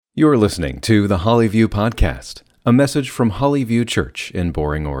You're listening to the Hollyview Podcast, a message from Hollyview Church in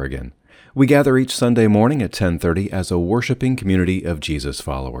Boring, Oregon. We gather each Sunday morning at 10:30 as a worshiping community of Jesus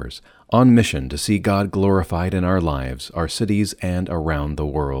followers, on mission to see God glorified in our lives, our cities, and around the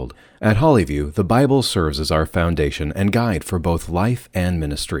world. At Hollyview, the Bible serves as our foundation and guide for both life and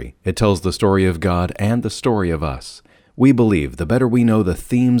ministry. It tells the story of God and the story of us. We believe the better we know the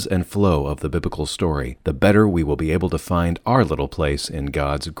themes and flow of the biblical story, the better we will be able to find our little place in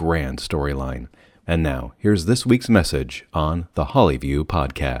God's grand storyline. And now, here's this week's message on the Hollyview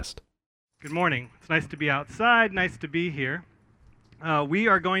Podcast. Good morning. It's nice to be outside, nice to be here. We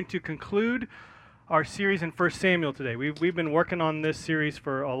are going to conclude our series in 1 Samuel today. We've been working on this series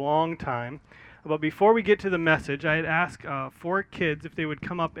for a long time. But before we get to the message, I had asked 4 kids if they would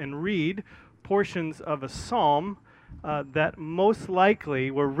come up and read portions of a psalm that most likely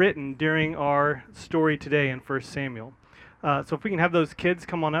were written during our story today in 1 Samuel. So if we can have those kids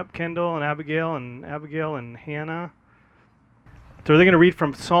come on up, Kendall and Abigail and Hannah. So they're going to read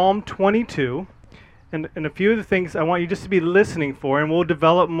from Psalm 22. And a few of the things I want you just to be listening for, and we'll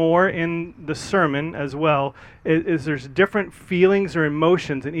develop more in the sermon as well, is there's different feelings or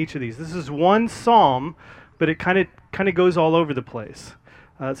emotions in each of these. This is one psalm, but it kind of goes all over the place.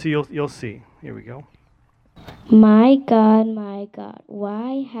 So you'll see. Here we go. My God,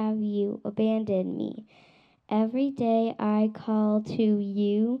 why have you abandoned me? Every day I call to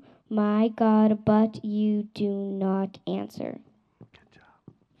you, my God, but you do not answer. Good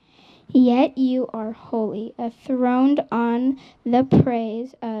job. Yet you are holy, enthroned on the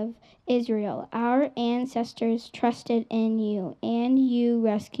praise of Israel. Our ancestors trusted in you, and you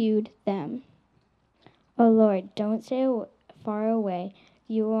rescued them. O Lord, don't stay far away.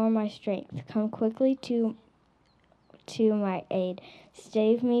 You are my strength. Come quickly to my aid.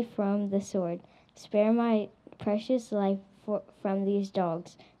 Save me from the sword. Spare my precious life from these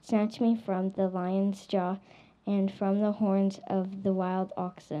dogs. Snatch me from the lion's jaw and from the horns of the wild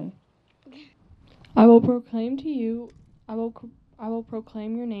oxen. I will proclaim to you, I will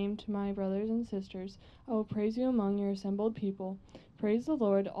proclaim your name to my brothers and sisters. I will praise you among your assembled people. Praise the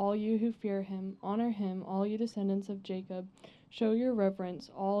Lord, all you who fear him. Honor him, all you descendants of Jacob. Show your reverence,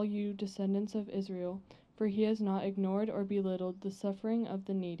 all you descendants of Israel. For he has not ignored or belittled the suffering of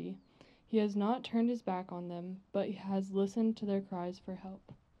the needy. He has not turned his back on them, but he has listened to their cries for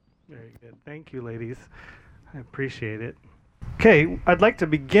help. Very good. Thank you, ladies. I appreciate it. Okay, I'd like to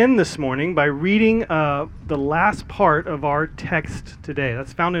begin this morning by reading the last part of our text today.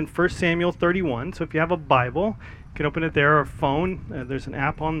 That's found in 1 Samuel 31. So if you have a Bible, you can open it there, or a phone. There's an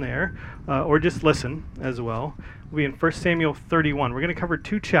app on there, or just listen as well. We'll be in 1 Samuel 31. We're going to cover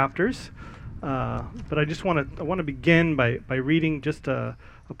 2 chapters. But I want to begin by reading just a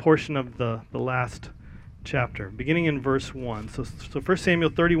portion of the last chapter, beginning in verse 1. So 1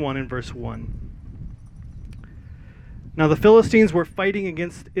 Samuel 31 and verse 1. Now the Philistines were fighting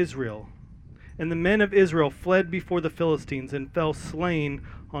against Israel, and the men of Israel fled before the Philistines and fell slain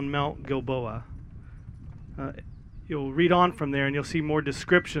on Mount Gilboa. You'll read on from there, and you'll see more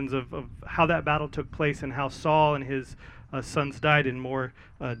descriptions of how that battle took place and how Saul and his sons died in more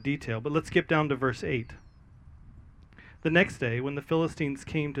detail. But let's skip down to verse 8. The next day, when the Philistines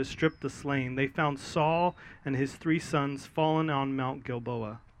came to strip the slain, they found Saul and his 3 sons fallen on Mount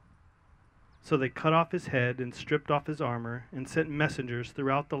Gilboa. So they cut off his head and stripped off his armor and sent messengers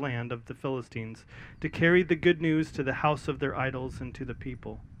throughout the land of the Philistines to carry the good news to the house of their idols and to the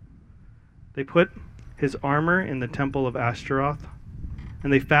people. They put his armor in the temple of Ashtaroth,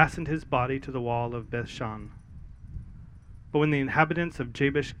 and they fastened his body to the wall of Bethshan. But when the inhabitants of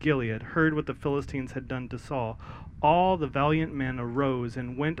Jabesh Gilead heard what the Philistines had done to Saul, all the valiant men arose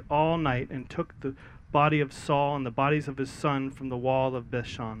and went all night and took the body of Saul and the bodies of his son from the wall of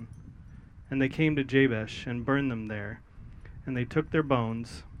Bethshan. And they came to Jabesh and burned them there. And they took their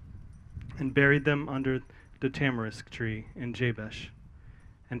bones and buried them under the tamarisk tree in Jabesh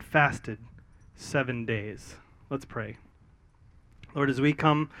and fasted 7 days. Let's pray. Lord, as we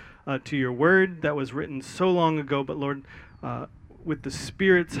come to your word that was written so long ago, but Lord, with the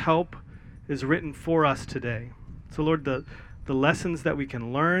Spirit's help, is written for us today. So Lord, the lessons that we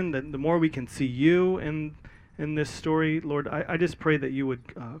can learn, the more we can see you in this story, Lord, I just pray that you would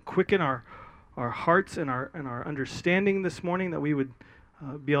quicken our hearts and our understanding this morning, that we would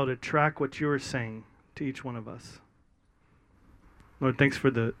be able to track what you are saying to each one of us. Lord, thanks for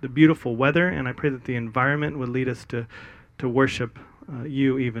the beautiful weather, and I pray that the environment would lead us to worship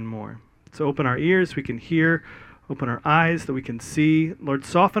you even more. So open our ears, we can hear. Open our eyes that we can see. Lord,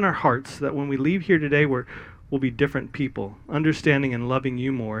 soften our hearts so that when we leave here today, we'll be different people, understanding and loving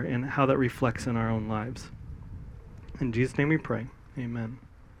you more, and how that reflects in our own lives. In Jesus' name we pray. Amen.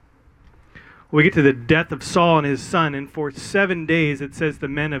 We get to the death of Saul and his son, and for 7 days, it says the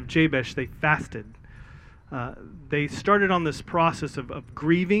men of Jabesh, they fasted. They started on this process of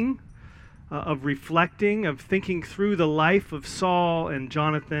grieving, of reflecting, of thinking through the life of Saul and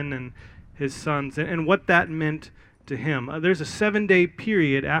Jonathan and his sons, and what that meant to him. There's a 7-day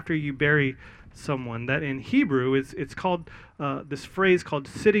period after you bury someone that in Hebrew it's called this phrase called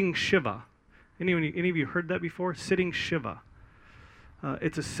sitting Shiva. Any of you heard that before? Sitting Shiva.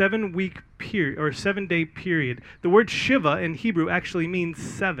 It's a 7-week period or 7-day period. The word Shiva in Hebrew actually means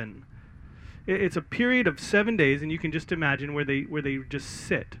 7. It's a period of 7 days, and you can just imagine where they just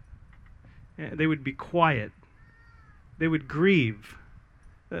sit. They would be quiet. They would grieve.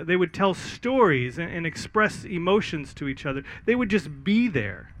 They would tell stories and express emotions to each other. They would just be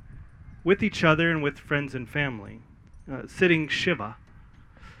there with each other and with friends and family, sitting Shiva.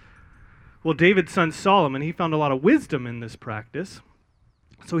 Well, David's son Solomon, he found a lot of wisdom in this practice.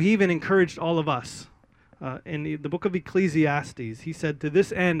 So he even encouraged all of us. In the book of Ecclesiastes, he said, to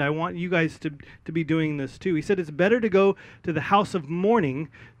this end, I want you guys to be doing this too. He said, it's better to go to the house of mourning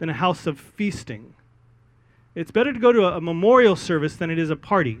than a house of feasting. It's better to go to a memorial service than it is a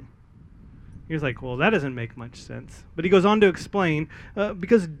party. He was like, well, that doesn't make much sense. But he goes on to explain,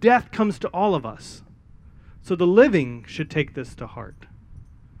 because death comes to all of us. So the living should take this to heart.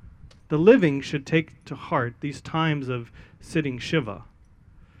 The living should take to heart these times of sitting Shiva.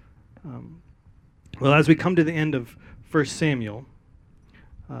 Well, as we come to the end of 1 Samuel,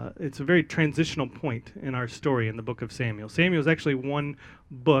 it's a very transitional point in our story in the book of Samuel. Samuel is actually one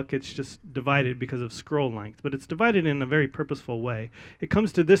book. It's just divided because of scroll length, but it's divided in a very purposeful way. It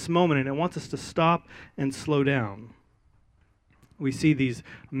comes to this moment, and it wants us to stop and slow down. We see these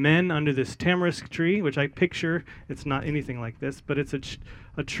men under this tamarisk tree, which I picture, it's not anything like this, but it's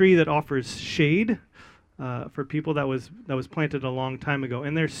a tree that offers shade for people that was planted a long time ago.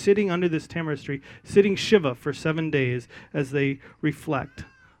 And they're sitting under this tamarisk tree, sitting Shiva for 7 days as they reflect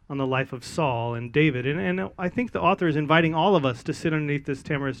on the life of Saul and David. And I think the author is inviting all of us to sit underneath this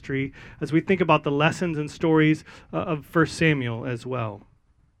tamarisk tree as we think about the lessons and stories of 1 Samuel as well.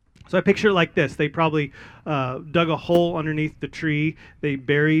 So I picture it like this. They probably dug a hole underneath the tree. They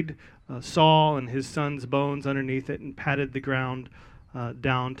buried Saul and his son's bones underneath it and patted the ground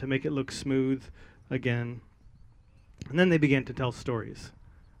down to make it look smooth again. And then they began to tell stories.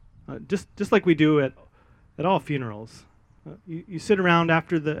 Just like we do at all funerals. You sit around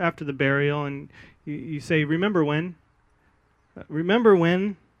after the burial and you say, remember when? Remember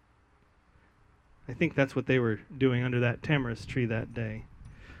when? I think that's what they were doing under that tamarisk tree that day.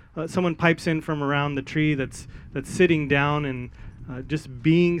 Someone pipes in from around the tree that's sitting down and just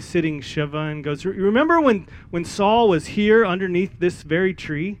being sitting Shiva and goes, remember when Saul was here underneath this very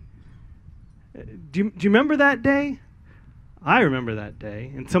tree? Do you remember that day? I remember that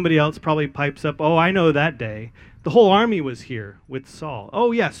day. And somebody else probably pipes up, oh, I know that day. The whole army was here with Saul.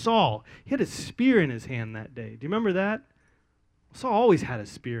 Oh, yeah, Saul. He had a spear in his hand that day. Do you remember that? Saul always had a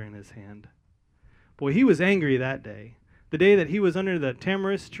spear in his hand. Boy, he was angry that day. The day that he was under the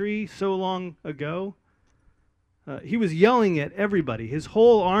tamarisk tree so long ago. He was yelling at everybody, his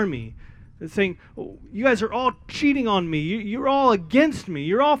whole army, saying, oh, you guys are all cheating on me. You're all against me.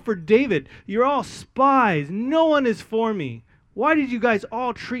 You're all for David. You're all spies. No one is for me. Why did you guys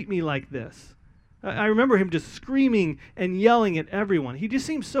all treat me like this? I remember him just screaming and yelling at everyone. He just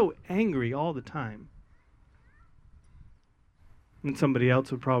seemed so angry all the time. And somebody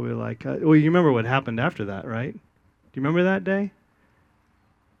else would probably like, well, you remember what happened after that, right? Do you remember that day?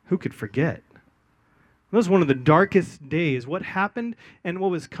 Who could forget? That was one of the darkest days. What happened and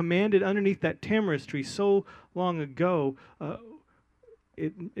what was commanded underneath that tamarisk tree so long ago,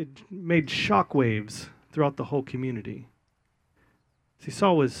 it made shockwaves throughout the whole community. See,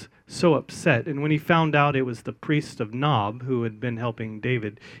 Saul was so upset, and when he found out it was the priest of Nob who had been helping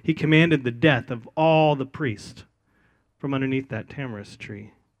David, he commanded the death of all the priests from underneath that tamarisk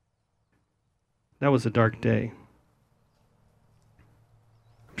tree. That was a dark day.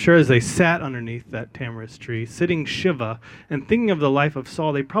 I'm sure as they sat underneath that tamarisk tree, sitting Shiva and thinking of the life of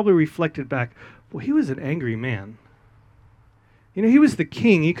Saul, they probably reflected back, well, he was an angry man. You know, he was the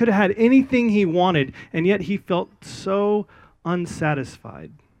king. He could have had anything he wanted, and yet he felt so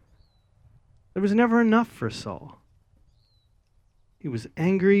unsatisfied. There was never enough for Saul. He was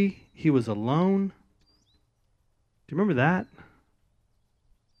angry. He was alone. Do you remember that?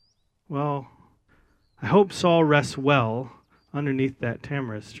 Well, I hope Saul rests well underneath that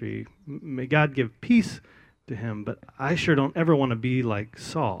tamarisk tree. May God give peace to him, but I sure don't ever want to be like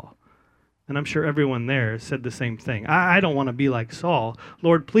Saul. And I'm sure everyone there said the same thing. I don't want to be like Saul.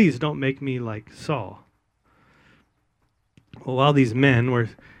 Lord, please don't make me like Saul. Well, while these men were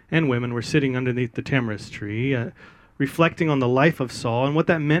and women were sitting underneath the tamarisk tree, reflecting on the life of Saul and what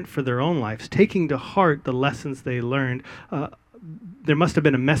that meant for their own lives, taking to heart the lessons they learned. There must have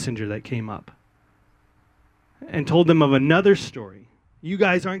been a messenger that came up and told them of another story. You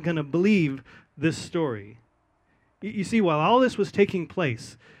guys aren't going to believe this story. You see, while all this was taking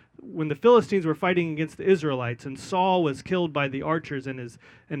place, when the Philistines were fighting against the Israelites and Saul was killed by the archers and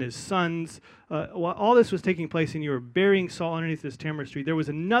his sons, while all this was taking place and you were burying Saul underneath this tamarisk tree, there was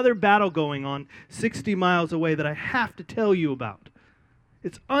another battle going on 60 miles away that I have to tell you about.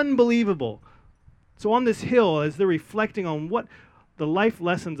 It's unbelievable. So on this hill, as they're reflecting on what the life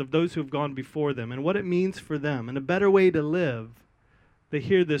lessons of those who have gone before them and what it means for them and a better way to live, they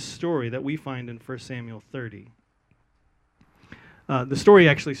hear this story that we find in 1 Samuel 30. The story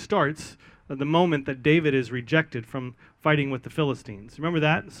actually starts at the moment that David is rejected from fighting with the Philistines. Remember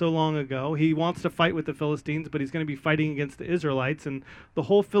that? So long ago. He wants to fight with the Philistines, but he's going to be fighting against the Israelites, and the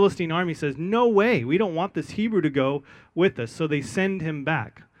whole Philistine army says, no way, we don't want this Hebrew to go with us, so they send him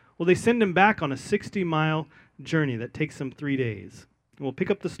back. Well, they send him back on a 60-mile journey that takes them 3 days. And we'll pick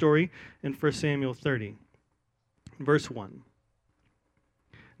up the story in 1 Samuel 30, verse 1.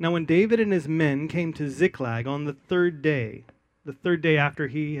 Now when David and his men came to Ziklag on the third day after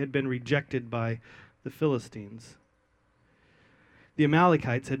he had been rejected by the Philistines, the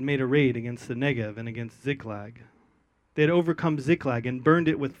Amalekites had made a raid against the Negev and against Ziklag. They had overcome Ziklag and burned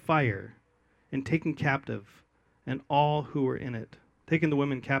it with fire and taken captive and all who were in it, taken the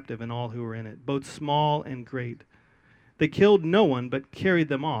women captive and all who were in it, both small and great. They killed no one but carried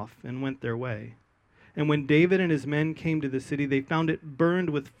them off and went their way. And when David and his men came to the city, they found it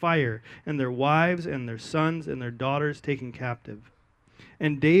burned with fire, and their wives and their sons and their daughters taken captive.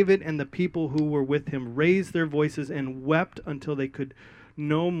 And David and the people who were with him raised their voices and wept until they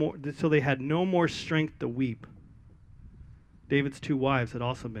had no more strength to weep. David's 2 wives had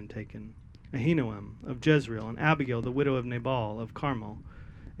also been taken, Ahinoam of Jezreel and Abigail, the widow of Nabal of Carmel.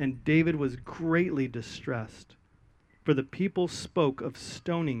 And David was greatly distressed, for the people spoke of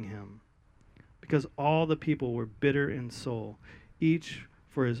stoning him, because all the people were bitter in soul, each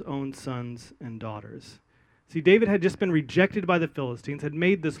for his own sons and daughters. See, David had just been rejected by the Philistines, had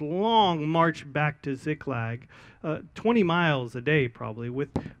made this long march back to Ziklag, 20 miles a day probably,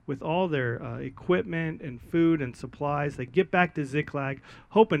 with all their equipment and food and supplies. They get back to Ziklag,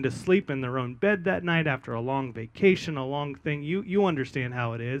 hoping to sleep in their own bed that night after a long vacation, a long thing. You understand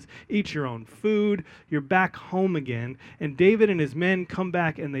how it is. Eat your own food. You're back home again. And David and his men come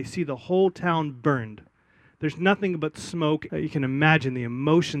back and they see the whole town burned. There's nothing but smoke. You can imagine the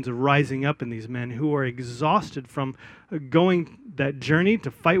emotions rising up in these men who are exhausted from going that journey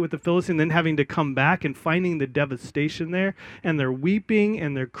to fight with the Philistines, then having to come back and finding the devastation there. And they're weeping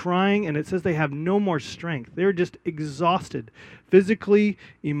and they're crying, and it says they have no more strength. They're just exhausted, physically,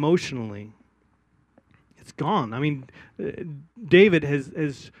 emotionally. It's gone. I mean, David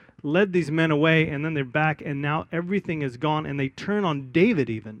has led these men away, and then they're back, and now everything is gone, and they turn on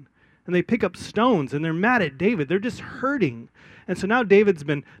David even. And they pick up stones, and they're mad at David. They're just hurting. And so now David's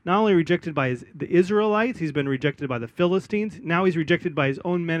been not only rejected by the Israelites, he's been rejected by the Philistines. Now he's rejected by his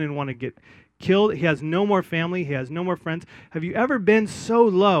own men and want to get killed. He has no more family. He has no more friends. Have you ever been so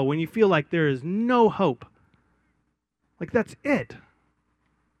low when you feel like there is no hope? Like that's it.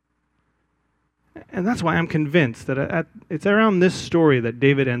 And that's why I'm convinced that it's around this story that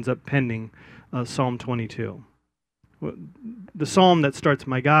David ends up penning Psalm 22. The psalm that starts,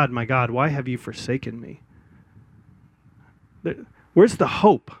 my God, why have you forsaken me? Where's the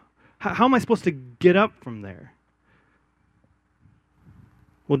hope? How am I supposed to get up from there?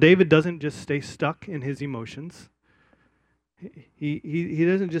 Well, David doesn't just stay stuck in his emotions. He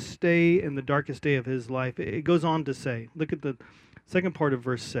doesn't just stay in the darkest day of his life. It goes on to say, look at the second part of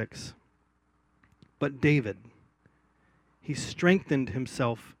verse 6. But David, he strengthened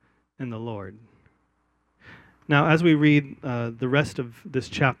himself in the Lord. Now, as we read the rest of this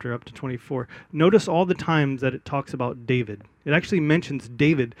chapter up to 24, notice all the times that it talks about David. It actually mentions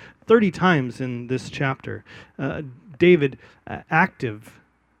David 30 times in this chapter. David active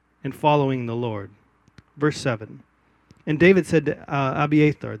in following the Lord. Verse 7. And David said to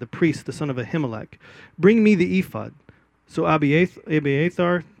Abiathar, the priest, the son of Ahimelech, bring me the ephod. So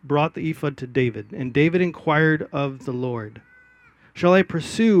Abiathar brought the ephod to David, and David inquired of the Lord, shall I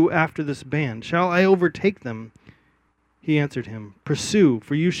pursue after this band? Shall I overtake them? He answered him, pursue,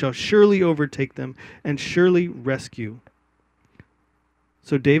 for you shall surely overtake them and surely rescue.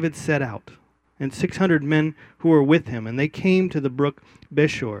 So David set out, and 600 men who were with him, and they came to the brook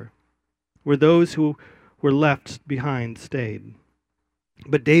Beshor, where those who were left behind stayed.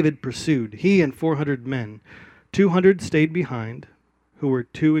 But David pursued, he and 400 men. 200 stayed behind, who were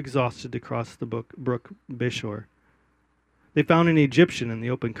too exhausted to cross the brook Bishor. They found an Egyptian in the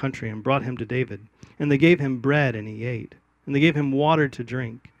open country and brought him to David. And they gave him bread, and he ate. And they gave him water to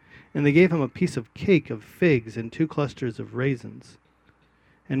drink. And they gave him a piece of cake of figs and 2 clusters of raisins.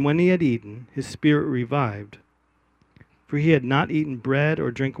 And when he had eaten, his spirit revived, for he had not eaten bread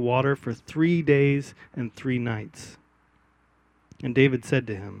or drink water for 3 days and 3 nights. And David said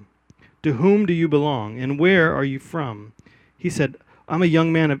to him, "To whom do you belong, and where are you from?" He said, "I'm a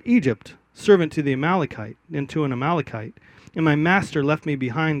young man of Egypt, servant to an Amalekite, and my master left me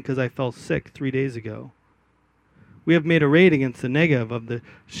behind because I fell sick 3 days ago. We have made a raid against the Negev of the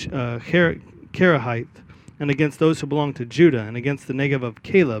Kerahite, and against those who belong to Judah, and against the Negev of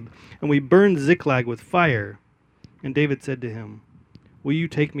Caleb, and we burned Ziklag with fire." And David said to him, "Will you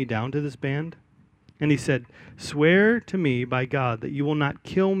take me down to this band?" And he said, "Swear to me by God that you will not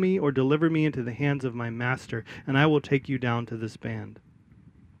kill me or deliver me into the hands of my master, and I will take you down to this band."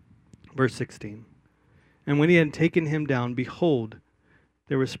 Verse 16. And when he had taken him down, behold,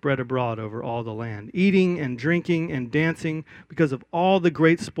 there was spread abroad over all the land, eating and drinking and dancing, because of all the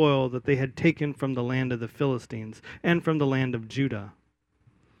great spoil that they had taken from the land of the Philistines and from the land of Judah.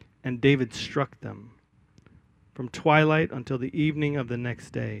 And David struck them from twilight until the evening of the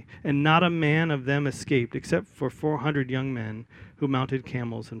next day, and not a man of them escaped, except for 400 young men who mounted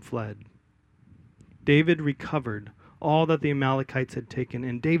camels and fled. David recovered all that the Amalekites had taken,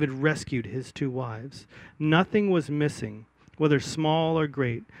 and David rescued his 2 wives. Nothing was missing, whether small or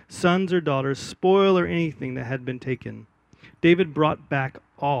great, sons or daughters, spoil or anything that had been taken. David brought back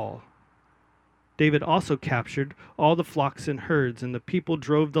all. David also captured all the flocks and herds, and the people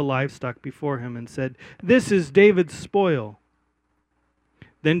drove the livestock before him and said, "This is David's spoil."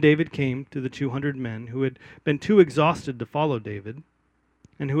 Then David came to the 200 men who had been too exhausted to follow David,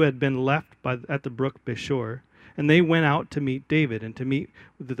 and who had been left at the brook Bishor, and they went out to meet David and to meet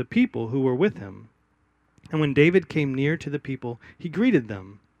the people who were with him. And when David came near to the people, he greeted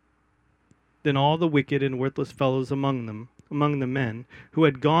them. Then all the wicked and worthless fellows among the men who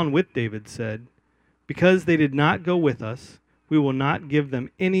had gone with David said, "Because they did not go with us, we will not give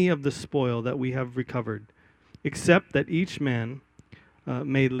them any of the spoil that we have recovered, except that each man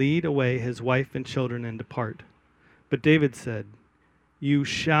may lead away his wife and children and depart." But David said, "You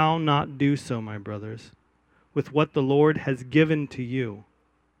shall not do so, my brothers, with what the Lord has given to you.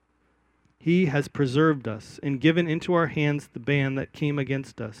 He has preserved us and given into our hands the band that came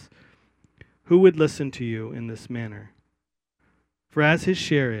against us. Who would listen to you in this manner? For as his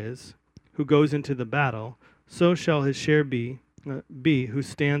share is, who goes into the battle, so shall his share be who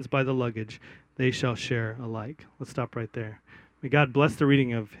stands by the luggage. They shall share alike." Let's stop right there. May God bless the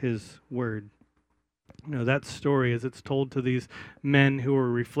reading of his word. That story, as it's told to these men who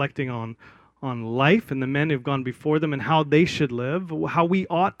are reflecting on life and the men who've gone before them and how they should live, how we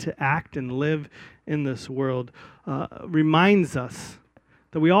ought to act and live in this world, reminds us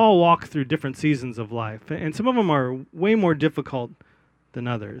that we all walk through different seasons of life, and some of them are way more difficult than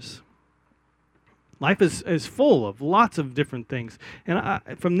others. Life is full of lots of different things. And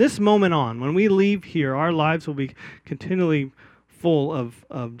from this moment on, when we leave here, our lives will be continually full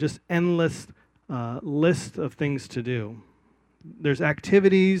of just endless list of things to do. There's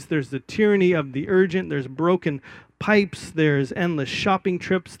activities, there's the tyranny of the urgent, there's broken pipes, there's endless shopping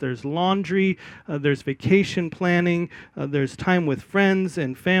trips, there's laundry, there's vacation planning, there's time with friends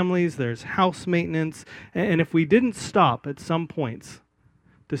and families, there's house maintenance. And if we didn't stop at some points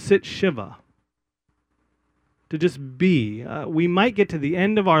to sit Shiva, to just be, we might get to the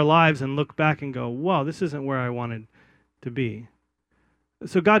end of our lives and look back and go, wow, this isn't where I wanted to be.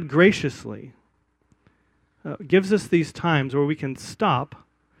 So God graciously gives us these times where we can stop,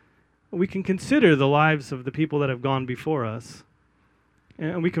 we can consider the lives of the people that have gone before us,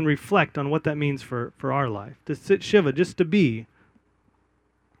 and we can reflect on what that means for our life. To sit Shiva, just to be.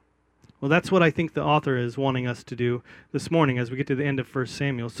 Well, that's what I think the author is wanting us to do this morning as we get to the end of 1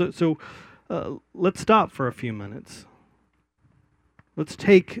 Samuel. So let's stop for a few minutes. Let's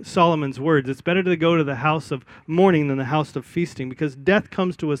take Solomon's words. It's better to go to the house of mourning than the house of feasting, because death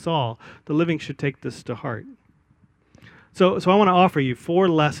comes to us all. The living should take this to heart. So I want to offer you 4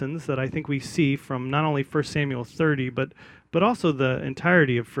 lessons that I think we see from not only 1 Samuel 30, but also the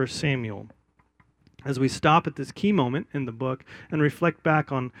entirety of 1 Samuel, as we stop at this key moment in the book and reflect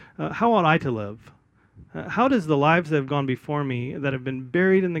back on how ought I to live? How does the lives that have gone before me, that have been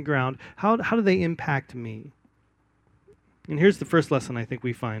buried in the ground, how do they impact me? And here's the first lesson I think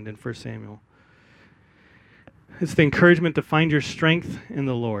we find in 1 Samuel. It's the encouragement to find your strength in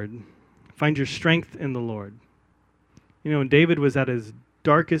the Lord. Find your strength in the Lord. You know, when David was at his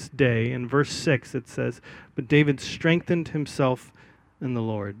darkest day, in verse 6 it says, "But David strengthened himself in the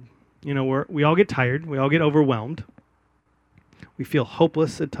Lord. You know, we all get tired. We all get overwhelmed. We feel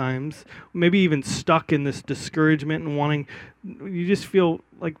hopeless at times, maybe even stuck in this discouragement and you just feel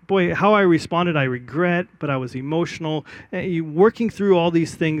like, boy, how I responded, I regret, but I was emotional. And you working through all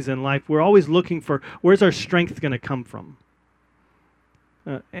these things in life, we're always looking for, where's our strength going to come from?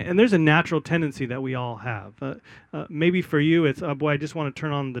 And there's a natural tendency that we all have. Maybe for you, it's, boy, I just want to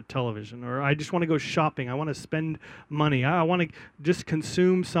turn on the television, or I just want to go shopping. I want to spend money. I want to just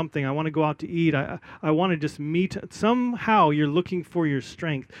consume something. I want to go out to eat. I want to just meet. Somehow you're looking for your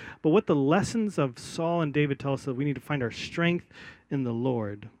strength. But what the lessons of Saul and David tell us is that we need to find our strength in the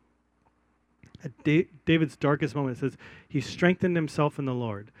Lord. At David's darkest moment, it says, he strengthened himself in the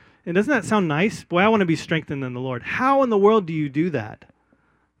Lord. And doesn't that sound nice? Boy, I want to be strengthened in the Lord. How in the world do you do that?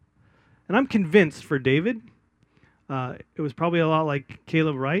 And I'm convinced for David, it was probably a lot like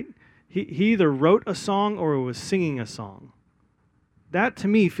Caleb Wright. He either wrote a song or was singing a song. That to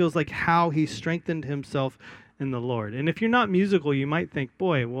me feels like how he strengthened himself in the Lord. And if you're not musical, you might think,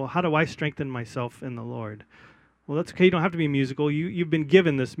 boy, well, how do I strengthen myself in the Lord? Well, that's okay. You don't have to be musical. You've been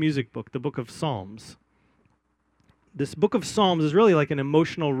given this music book, the book of Psalms. This book of Psalms is really like an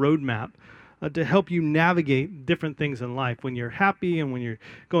emotional roadmap to help you navigate different things in life. When you're happy and when you're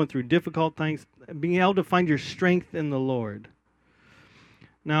going through difficult things, being able to find your strength in the Lord.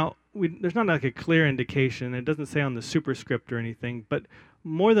 Now, there's not like a clear indication. It doesn't say on the superscript or anything, but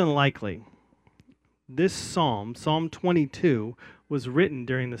more than likely, this psalm, Psalm 22, was written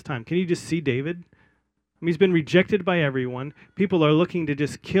during this time. Can you just see David? I mean, he's been rejected by everyone. People are looking to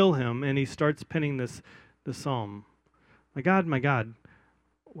just kill him, and he starts penning the psalm. My God,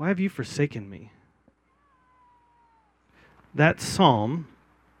 why have you forsaken me? That psalm,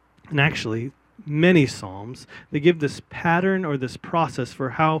 and actually many psalms, they give this pattern or this process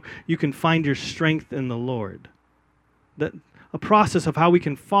for how you can find your strength in the Lord. That a process of how we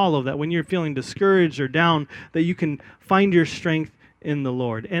can follow that when you're feeling discouraged or down, that you can find your strength in the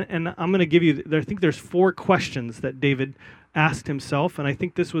Lord. And I'm going to give you, I think there's 4 questions that David asked himself, and I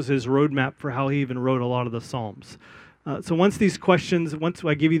think this was his roadmap for how he even wrote a lot of the Psalms. So once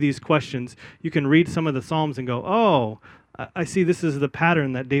I give you these questions, you can read some of the Psalms and go, oh, I see this is the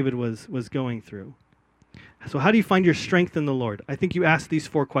pattern that David was going through. So how do you find your strength in the Lord? I think you ask these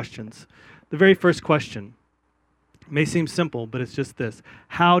 4 questions. The very first question may seem simple, but it's just this.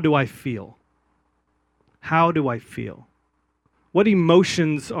 How do I feel? How do I feel? What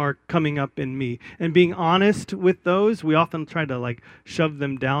emotions are coming up in me? And being honest with those, we often try to shove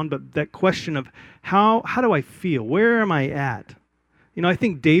them down, but that question of how do I feel? Where am I at? You know, I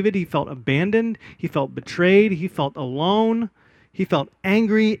think David, he felt abandoned, he felt betrayed, he felt alone, he felt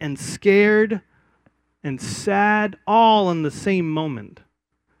angry and scared and sad, all in the same moment.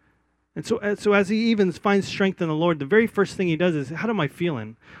 And so as he even finds strength in the Lord, the very first thing he does is, how am I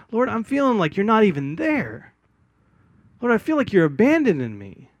feeling? Lord, I'm feeling like you're not even there. Lord, I feel like you're abandoning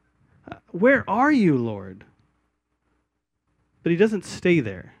me. Where are you, Lord? But he doesn't stay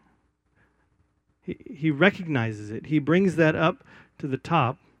there. He recognizes it. He brings that up to the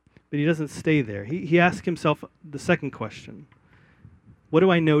top, but he doesn't stay there. He asks himself the second question. What do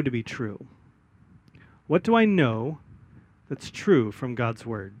I know to be true? What do I know that's true from God's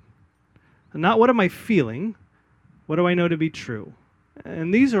word? And not what am I feeling, what do I know to be true?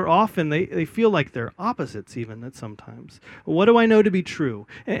 And these are often, they feel like they're opposites even at sometimes. What do I know to be true?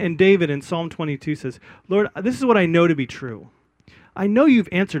 And David in Psalm 22 says, Lord, this is what I know to be true. I know you've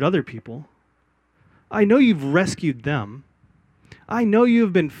answered other people. I know you've rescued them. I know you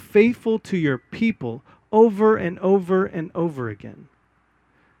have been faithful to your people over and over and over again.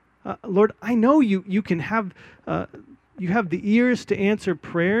 Lord, I know you can have... You have the ears to answer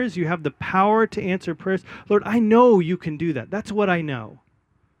prayers. You have the power to answer prayers. Lord, I know you can do that. That's what I know.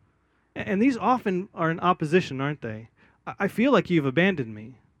 And these often are in opposition, aren't they? I feel like you've abandoned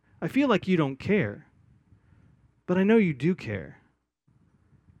me. I feel like you don't care. But I know you do care.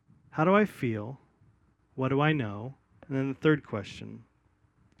 How do I feel? What do I know? And then the third question,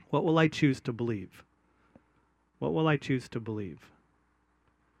 what will I choose to believe? What will I choose to believe?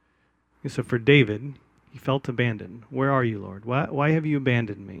 And so for David, he felt abandoned. Where are you, Lord? Why have you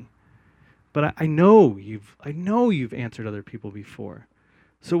abandoned me? But I know you've answered other people before.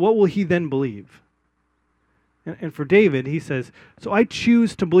 So what will he then believe? And for David, he says, so I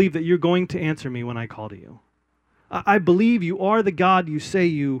choose to believe that you're going to answer me when I call to you. I believe you are the God you say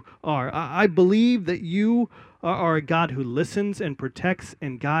you are. I believe that you are a God who listens and protects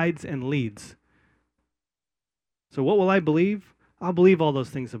and guides and leads. So what will I believe? I'll believe all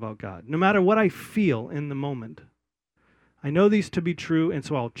those things about God, no matter what I feel in the moment. I know these to be true, and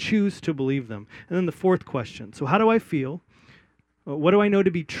so I'll choose to believe them. And then the fourth question, so how do I feel? What do I know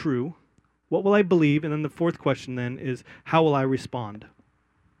to be true? What will I believe? And then the fourth question then is, how will I respond?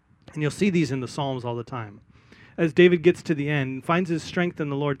 And you'll see these in the Psalms all the time. As David gets to the end, finds his strength in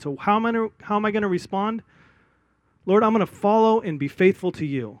the Lord. So how am I going to respond? Lord, I'm going to follow and be faithful to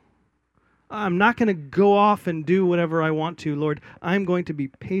you. I'm not going to go off and do whatever I want to, Lord. I'm going to be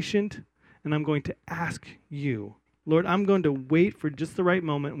patient, and I'm going to ask you. Lord, I'm going to wait for just the right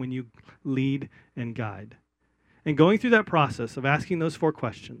moment when you lead and guide. And going through that process of asking those 4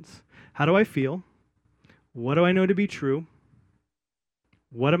 questions, how do I feel? What do I know to be true?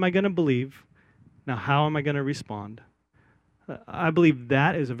 What am I going to believe? Now, how am I going to respond? I believe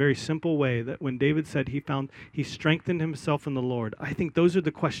that is a very simple way that when David said he strengthened himself in the Lord, I think those are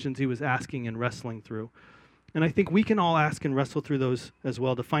the questions he was asking and wrestling through. And I think we can all ask and wrestle through those as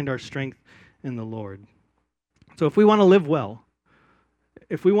well to find our strength in the Lord. So if we want to live well,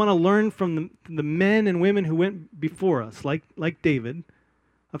 if we want to learn from the men and women who went before us, like David,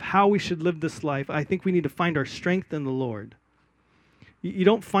 of how we should live this life, I think we need to find our strength in the Lord. You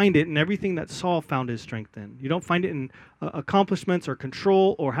don't find it in everything that Saul found his strength in. You don't find it in accomplishments or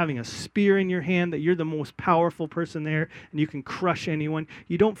control or having a spear in your hand that you're the most powerful person there and you can crush anyone.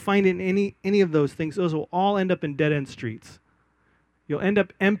 You don't find it in any of those things. Those will all end up in dead-end streets. You'll end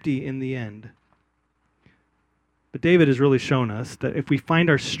up empty in the end. But David has really shown us that if we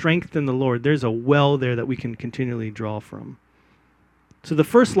find our strength in the Lord, there's a well there that we can continually draw from. So the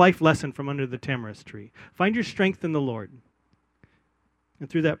first life lesson from under the tamarisk tree, find your strength in the Lord. And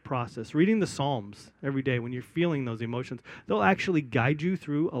through that process, reading the Psalms every day when you're feeling those emotions, they'll actually guide you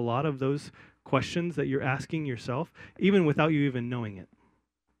through a lot of those questions that you're asking yourself, even without you even knowing it.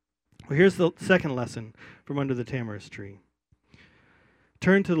 Well, here's the second lesson from under the tamarisk tree.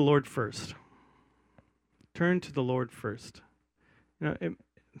 Turn to the Lord first. Turn to the Lord first. You know,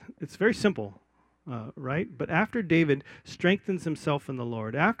 it's very simple. Right? But after David strengthens himself in the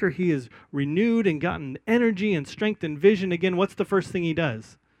Lord, after he is renewed and gotten energy and strength and vision again, what's the first thing he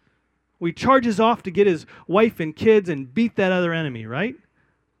does? Well, he charges off to get his wife and kids and beat that other enemy, right?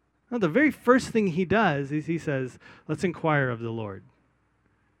 No, the very first thing he does is he says, let's inquire of the Lord.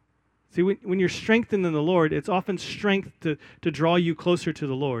 See, when you're strengthened in the Lord, it's often strength to draw you closer to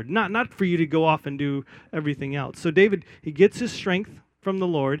the Lord, not for you to go off and do everything else. So David, he gets his strength from the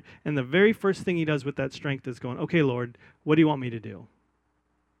Lord, and the very first thing he does with that strength is going, okay, Lord, what do you want me to do?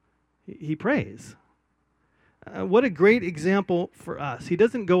 He prays. What a great example for us. He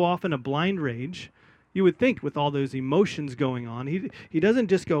doesn't go off in a blind rage. You would think with all those emotions going on, he doesn't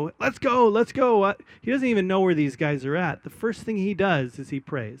just go, let's go, let's go. He doesn't even know where these guys are at. The first thing he does is he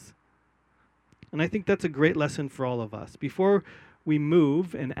prays. And I think that's a great lesson for all of us. Before we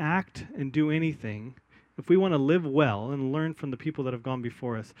move and act and do anything, if we want to live well and learn from the people that have gone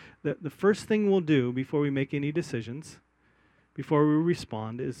before us, the first thing we'll do before we make any decisions, before we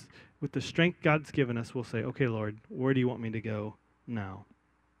respond, is with the strength God's given us, we'll say, okay, Lord, where do you want me to go now?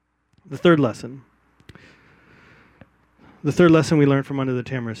 The third lesson we learned from under the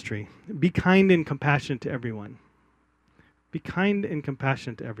tamarisk tree. Be kind and compassionate to everyone. Be kind and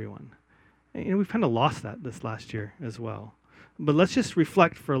compassionate to everyone. And we've kind of lost that this last year as well. But let's just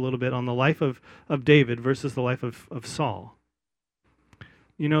reflect for a little bit on the life of David versus the life of Saul.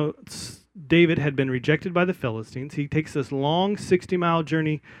 You know, David had been rejected by the Philistines. He takes this long 60-mile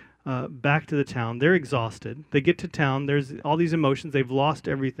journey back to the town. They're exhausted. They get to town. There's all these emotions. They've lost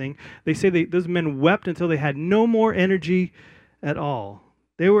everything. They say those men wept until they had no more energy at all.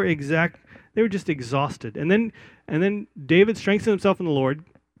 They were just exhausted. And then David strengthens himself in the Lord,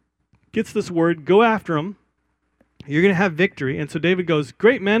 gets this word, go after him. You're going to have victory. And so David goes,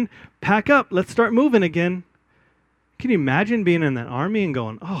 great, men, pack up. Let's start moving again. Can you imagine being in that army and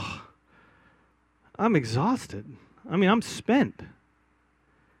going, oh, I'm exhausted. I mean, I'm spent.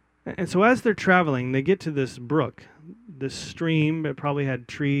 And so as they're traveling, they get to this brook, this stream. It probably had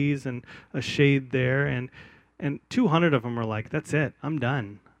trees and a shade there. And 200 of them are like, that's it. I'm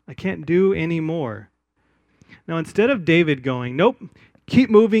done. I can't do any more. Now, instead of David going, nope, keep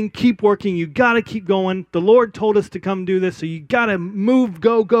moving, keep working, you got to keep going. The Lord told us to come do this, so you got to move,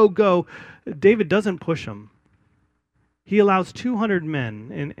 go, go, go. David doesn't push them. He allows 200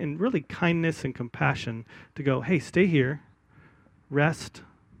 men in really kindness and compassion to go, hey, stay here, rest,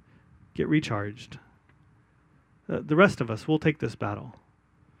 get recharged. The rest of us, we'll take this battle.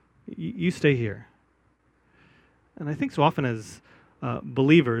 You stay here. And I think so often as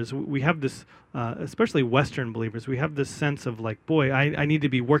believers, we have this, especially Western believers, we have this sense of like, boy, I need to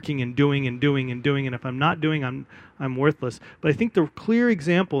be working and doing and doing and doing, and if I'm not doing, I'm worthless. But I think the clear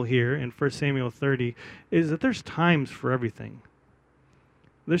example here in 1 Samuel 30 is that there's times for everything.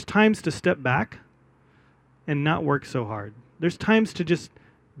 There's times to step back and not work so hard. There's times to just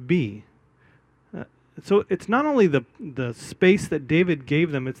be. So it's not only the space that David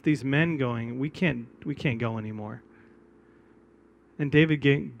gave them, it's these men going, we can't go anymore. And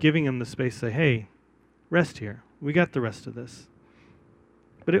David giving them the space to say, hey, rest here. We got the rest of this.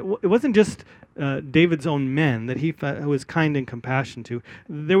 But it wasn't just David's own men that he was kind and compassionate to.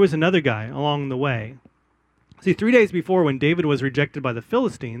 There was another guy along the way. See, 3 days before, when David was rejected by the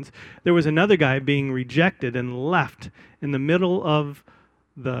Philistines, there was another guy being rejected and left in the middle of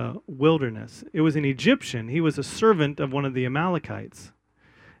the wilderness. It was an Egyptian. He was a servant of one of the Amalekites.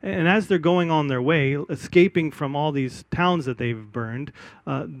 And as they're going on their way, escaping from all these towns that they've burned,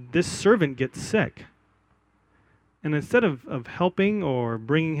 this servant gets sick. And instead of helping or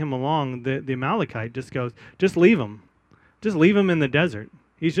bringing him along, the Amalekite just goes, just leave him. Just leave him in the desert.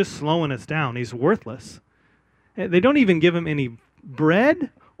 He's just slowing us down. He's worthless. They don't even give him any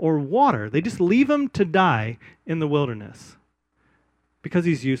bread or water. They just leave him to die in the wilderness because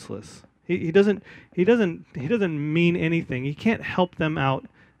he's useless. He doesn't mean anything. He can't help them out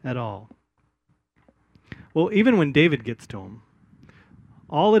at all. Well, even when David gets to him,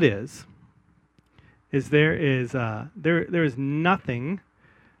 all it is there is nothing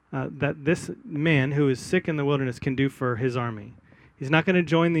that this man who is sick in the wilderness can do for his army. He's not going to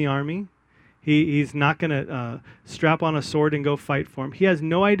join the army. He's not going to strap on a sword and go fight for him. He has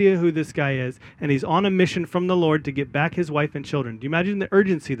no idea who this guy is, and he's on a mission from the Lord to get back his wife and children. Do you imagine the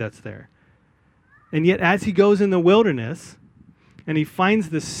urgency that's there? And yet, as he goes in the wilderness and he finds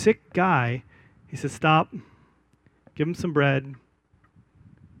this sick guy, he says, stop, give him some bread,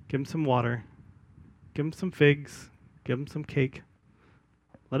 give him some water, give him some figs, give him some cake,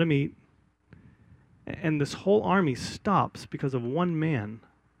 let him eat. And this whole army stops because of one man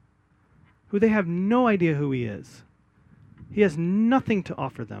who they have no idea who he is. He has nothing to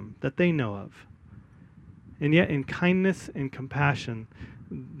offer them that they know of. And yet in kindness and compassion,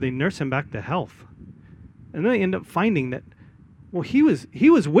 they nurse him back to health. And then they end up finding that, well, he was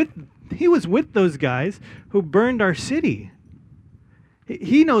with those guys who burned our city.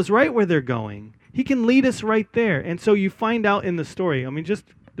 He knows right where they're going. He can lead us right there. And so you find out in the story, I mean, just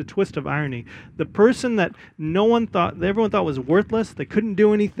the twist of irony, the person that everyone thought was worthless, that couldn't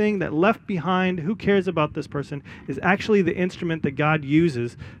do anything, that left behind, who cares about this person, is actually the instrument that God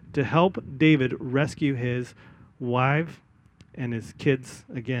uses to help David rescue his wife and his kids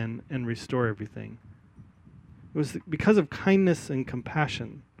again and restore everything. It was because of kindness and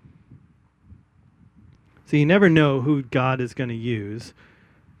compassion. So you never know who God is going to use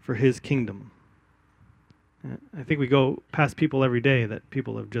for his kingdom. I think we go past people every day that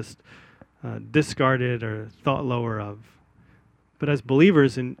people have just discarded or thought lower of. But as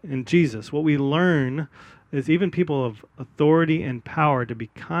believers in Jesus, what we learn is even people of authority and power to be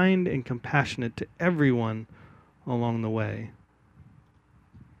kind and compassionate to everyone along the way.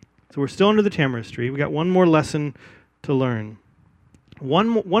 So we're still under the tamarisk tree. We got one more lesson to learn. One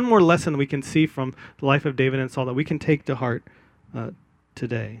more lesson we can see from the life of David and Saul that we can take to heart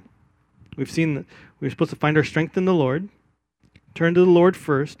today. We've seen that we're supposed to find our strength in the Lord, turn to the Lord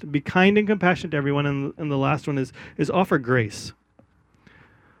first, be kind and compassionate to everyone, and the last one is offer grace.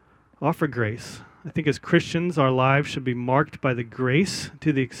 Offer grace. I think as Christians, our lives should be marked by the grace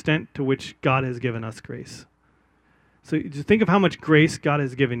to the extent to which God has given us grace. So just think of how much grace God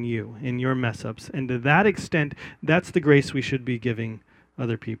has given you in your mess-ups, and to that extent, that's the grace we should be giving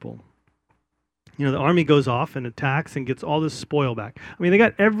other people. You know, the army goes off and attacks and gets all this spoil back. I mean, they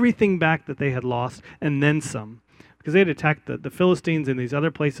got everything back that they had lost and then some, because they had attacked the Philistines and these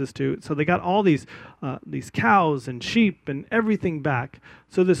other places too. So they got all these cows and sheep and everything back.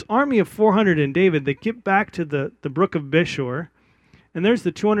 So this army of 400 in David, they get back to the brook of Bishor, and there's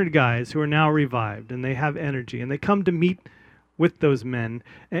the 200 guys who are now revived, and they have energy, and they come to meet with those men.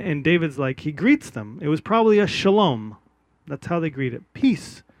 And David's like, he greets them. It was probably a shalom. That's how they greet it.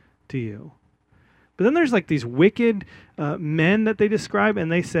 Peace to you. But then there's like these wicked men that they describe,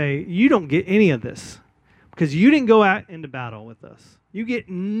 and they say, you don't get any of this because you didn't go out into battle with us. You get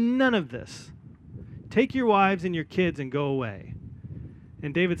none of this. Take your wives and your kids and go away.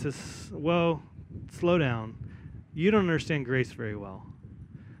 And David says, well, slow down. You don't understand grace very well.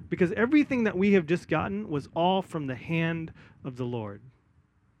 Because everything that we have just gotten was all from the hand of the Lord.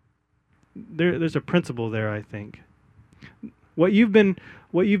 There's a principle there, I think. What you've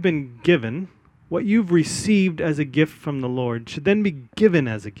been given, what you've received as a gift from the Lord should then be given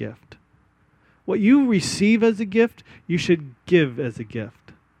as a gift. What you receive as a gift, you should give as a gift.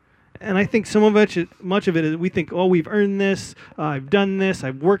 And I think much of it is we think, oh, we've earned this, I've done this,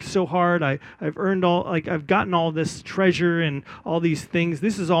 I've worked so hard, I've earned I've gotten all this treasure and all these things.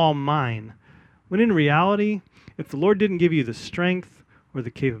 This is all mine. When in reality, If the Lord didn't give you the strength or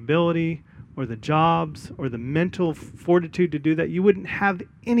the capability or the jobs or the mental fortitude to do that, you wouldn't have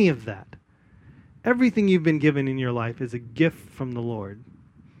any of that. Everything you've been given in your life is a gift from the Lord.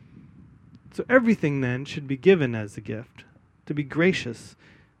 So everything then should be given as a gift, to be gracious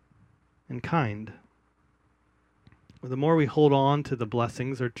and kind. The more we hold on to the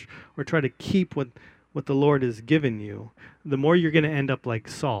blessings or try to keep what the Lord has given you, the more you're going to end up like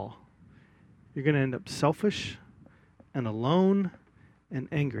Saul. You're going to end up selfish and alone and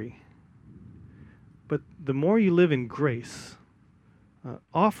angry. But the more you live in grace,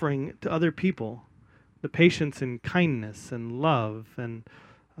 offering to other people the patience and kindness and love and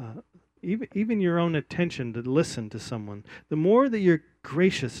even your own attention to listen to someone, the more that you're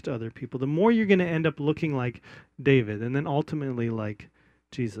gracious to other people, the more you're going to end up looking like David and then ultimately like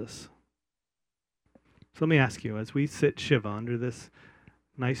Jesus. So let me ask you, as we sit Shiva under this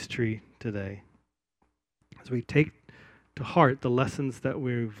nice tree today, as we take to heart the lessons that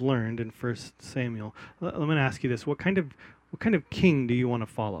we've learned in 1 Samuel, I'm going to ask you this: what kind of king do you want to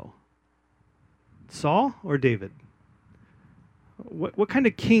follow? Saul or David? What kind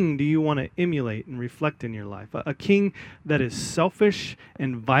of king do you want to emulate and reflect in your life? A king that is selfish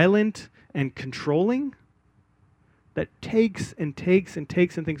and violent and controlling, that takes and takes and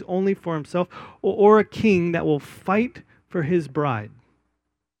takes and thinks only for himself, or a king that will fight for his bride,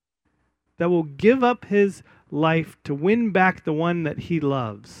 that will give up his life to win back the one that he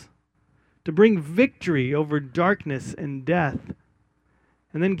loves, to bring victory over darkness and death,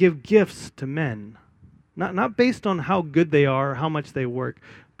 and then give gifts to men. Not based on how good they are or how much they work,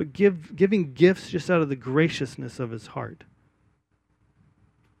 but giving gifts just out of the graciousness of his heart.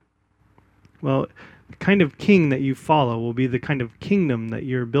 Well, the kind of king that you follow will be the kind of kingdom that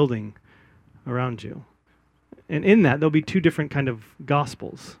you're building around you. And in that, there'll be two different kind of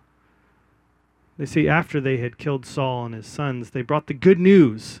gospels. They say after they had killed Saul and his sons, they brought the good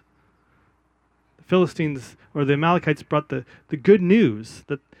news. The Philistines or the Amalekites brought the good news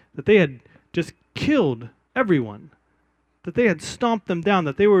that they had just killed everyone, that they had stomped them down,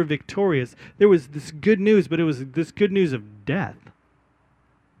 that they were victorious. There was this good news, but it was this good news of death.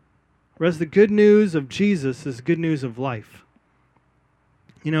 Whereas the good news of Jesus is good news of life.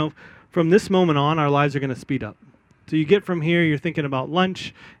 You know, from this moment on, our lives are going to speed up. So you get from here, you're thinking about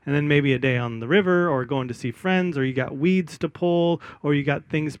lunch, and then maybe a day on the river, or going to see friends, or you got weeds to pull, or you got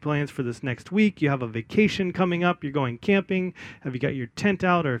things planned for this next week. You have a vacation coming up, you're going camping. Have you got your tent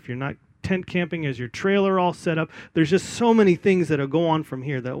out, or if you're not tent camping, is your trailer all set up? There's just so many things that'll go on from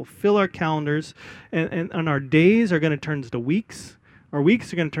here that will fill our calendars, and our days are going to turn to weeks. Our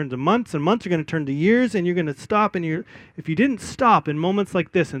weeks are going to turn to months, and months are going to turn to years, and you're going to stop, and if you didn't stop in moments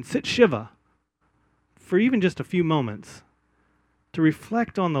like this and sit Shiva for even just a few moments to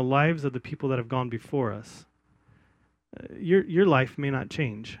reflect on the lives of the people that have gone before us, your life may not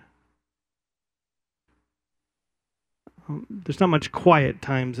change. There's not much quiet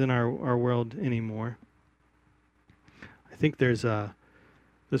times in our world anymore. I think there's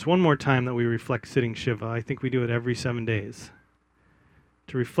one more time that we reflect sitting Shiva. I think we do it every 7 days,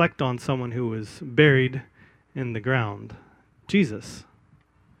 to reflect on someone who was buried in the ground, Jesus.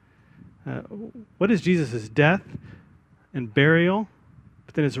 What is Jesus' death and burial,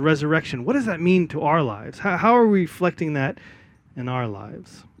 but then his resurrection? What does that mean to our lives? How are we reflecting that in our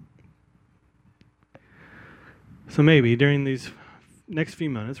lives? So maybe during these next few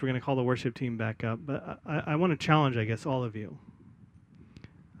minutes, we're going to call the worship team back up, but I want to challenge, I guess, all of you.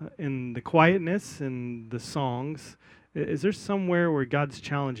 In the quietness and the songs, is there somewhere where God's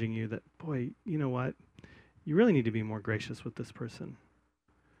challenging you that, boy, you know what? You really need to be more gracious with this person.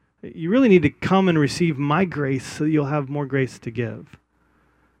 You really need to come and receive my grace so you'll have more grace to give.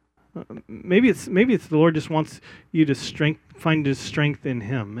 Maybe it's the Lord just wants you to find his strength in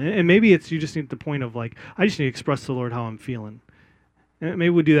him. And maybe it's you just need the point of like, I just need to express to the Lord how I'm feeling. And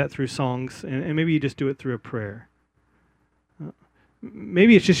maybe we do that through songs, and maybe you just do it through a prayer.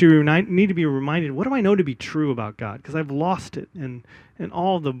 Maybe it's just you need to be reminded, what do I know to be true about God? Because I've lost it in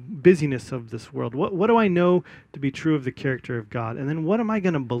all the busyness of this world. What do I know to be true of the character of God? And then what am I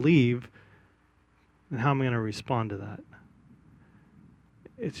going to believe, and how am I going to respond to that?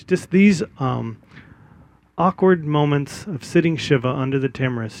 It's just these awkward moments of sitting Shiva under the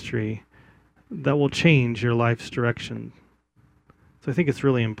tamarisk tree that will change your life's direction. So I think it's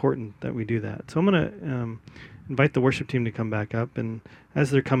really important that we do that. So I'm going to invite the worship team to come back up, and as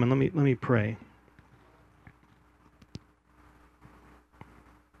they're coming, let me pray.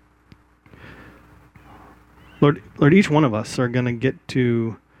 Lord, each one of us are going to get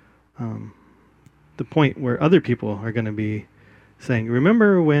to the point where other people are going to be saying,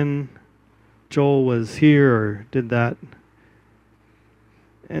 remember when Joel was here or did that.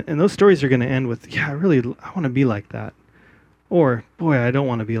 And those stories are going to end with, yeah, I want to be like that. Or, boy, I don't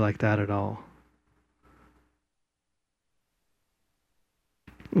want to be like that at all.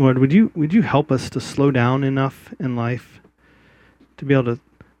 Lord, would you help us to slow down enough in life to be able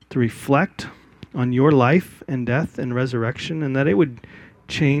to reflect on your life and death and resurrection, and that it would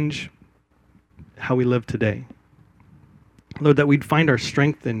change how we live today. Lord, that we'd find our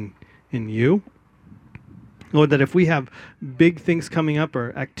strength in you. Lord, that if we have big things coming up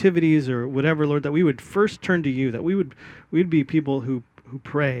or activities or whatever, Lord, that we would first turn to you, that we'd be people who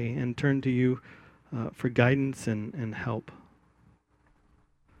pray and turn to you for guidance and help.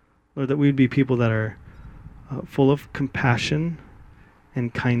 Lord, that we'd be people that are full of compassion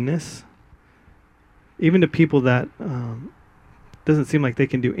and kindness, even to people that doesn't seem like they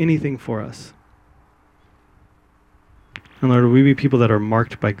can do anything for us. And Lord, we be people that are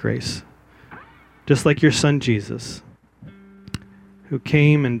marked by grace, just like your Son Jesus, who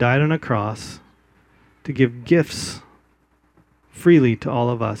came and died on a cross to give gifts freely to all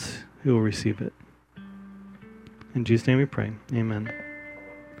of us who will receive it. In Jesus' name we pray. Amen.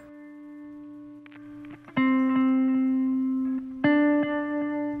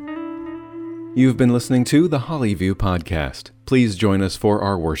 You've been listening to the Hollyview Podcast. Please join us for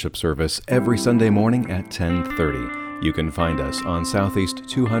our worship service every Sunday morning at 10:30. You can find us on Southeast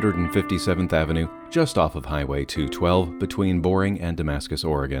 257th Avenue, just off of Highway 212 between Boring and Damascus,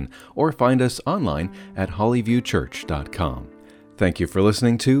 Oregon, or find us online at hollyviewchurch.com. Thank you for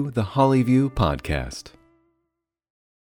listening to the Hollyview Podcast.